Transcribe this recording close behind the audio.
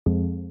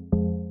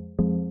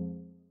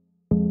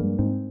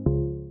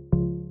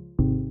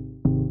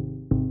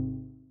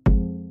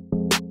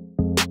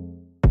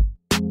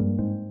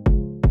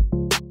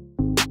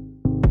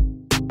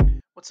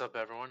What's up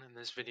everyone? In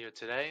this video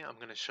today, I'm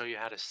going to show you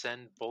how to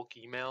send bulk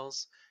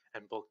emails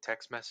and bulk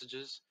text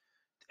messages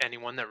to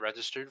anyone that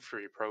registered for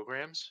your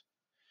programs.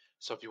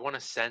 So if you want to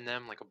send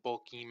them like a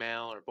bulk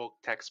email or bulk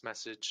text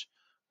message,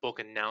 bulk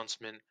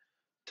announcement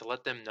to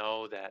let them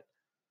know that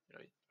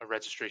a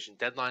registration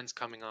deadline's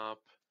coming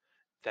up,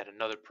 that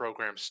another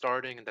program's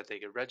starting and that they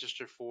get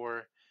registered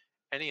for,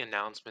 any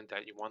announcement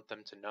that you want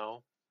them to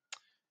know,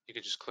 you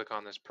can just click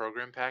on this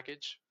program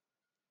package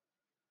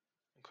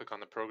and click on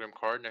the program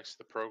card next to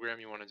the program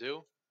you want to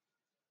do.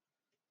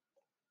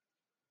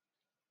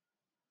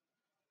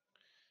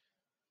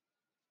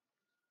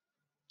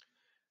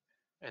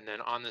 And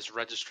then on this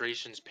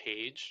registrations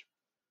page,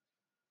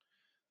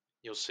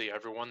 you'll see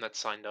everyone that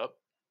signed up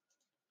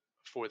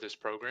for this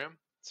program.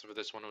 So for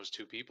this one, it was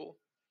 2 people.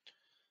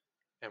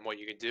 And what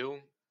you could do,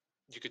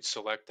 you could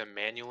select them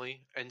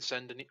manually and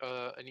send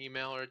an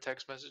email or a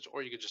text message,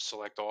 or you could just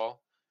select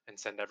all and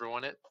send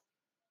everyone it.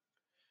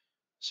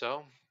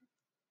 So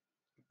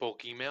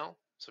bulk email.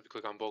 So if you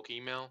click on bulk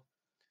email,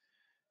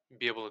 you'll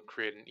be able to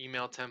create an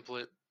email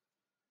template.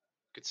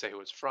 You could say who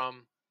it's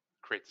from,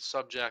 create the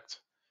subject,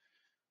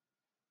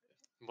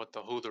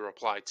 who the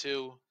reply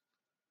to,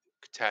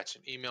 attach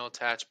an email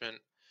attachment,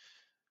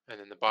 and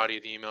then the body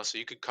of the email. So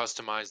you could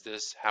customize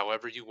this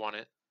however you want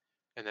it,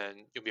 and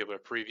then you'll be able to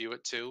preview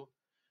it too,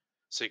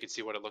 so you can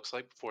see what it looks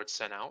like before it's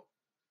sent out.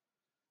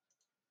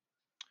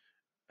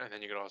 And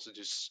then you could also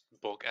do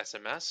bulk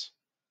SMS,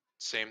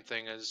 same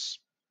thing as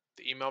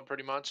the email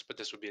pretty much, but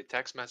this would be a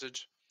text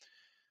message.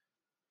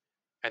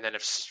 And then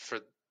for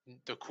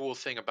the cool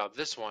thing about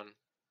this one,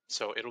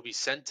 so it'll be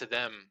sent to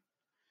them,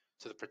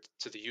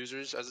 to the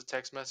users as a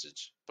text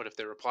message, but if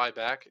they reply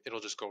back, it'll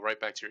just go right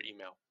back to your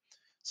email.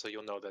 So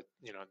you'll know that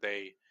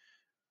they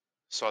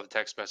saw the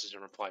text message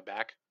and reply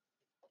back.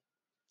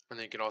 And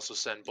then you can also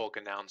send bulk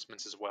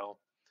announcements as well.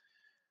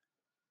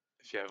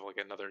 If you have like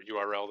another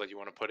URL that you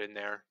want to put in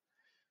there,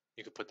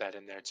 you could put that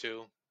in there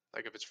too.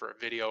 Like if it's for a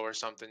video or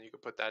something, you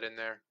could put that in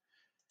there,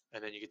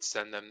 and then you could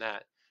send them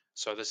that.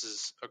 So this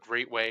is a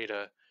great way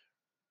to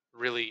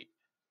really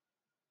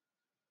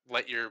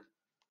let your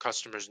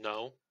customers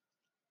know,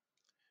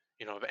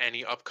 of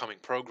any upcoming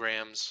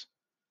programs,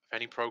 of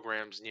any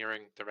programs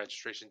nearing the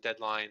registration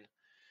deadline,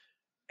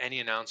 any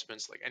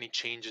announcements, like any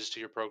changes to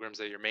your programs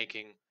that you're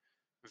making.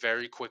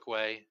 Very quick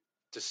way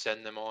to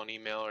send them all an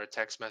email or a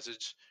text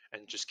message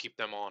and just keep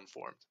them all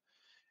informed.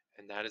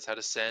 And that is how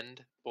to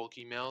send bulk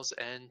emails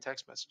and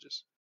text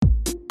messages.